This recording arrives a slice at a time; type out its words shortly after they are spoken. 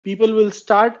people will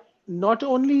start not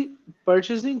only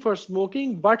purchasing for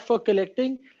smoking, but for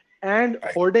collecting and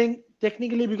Right. hoarding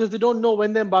technically because they don't know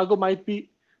when the embargo might be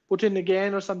put in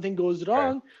again or something goes Right.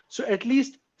 wrong. So at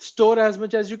least store as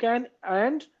much as you can.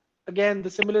 And again, the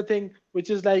similar thing, which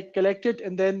is like collect it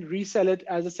and then resell it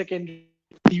as a secondary.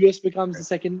 The US becomes the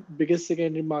second biggest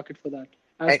secondary market for that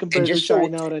as And compared to just so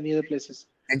China or any other places.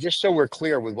 we're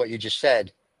clear with what you just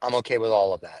said, I'm okay with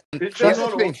all of that. Is The there other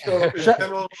not Trust, thing, also is there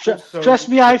not trust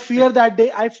also me, I fear that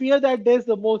day. I fear that day is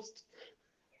the most.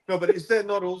 no, but is there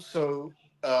not also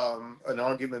an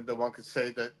argument that one could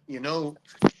say that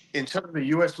in terms of the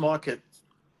U.S. market,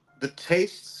 the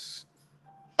tastes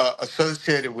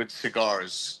associated with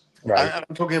cigars, right?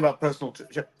 I'm talking about personal.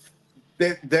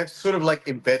 They're sort of like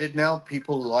embedded now.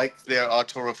 People like their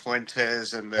Arturo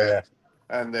Fuentes Yeah,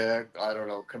 and their I don't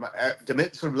know,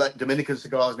 sort of like Dominican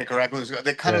cigars, Nicaraguan cigars.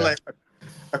 They're kind of yeah. like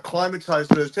acclimatized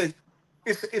to those tastes.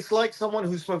 It's like someone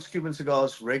who smokes Cuban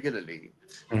cigars regularly,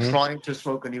 Hmm. trying to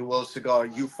smoke a New World cigar.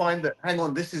 You find that hang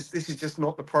on, this is just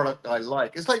not the product I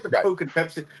like. It's like the Right, Coke and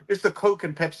Pepsi. It's the Coke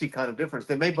and Pepsi kind of difference.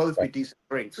 They may both be right. decent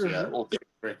drinks, yeah, R- or great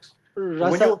drinks.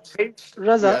 But when Raza, your taste,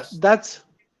 Raza, yes,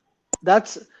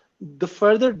 that's the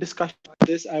further discussion on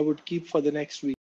this I would keep for the next week.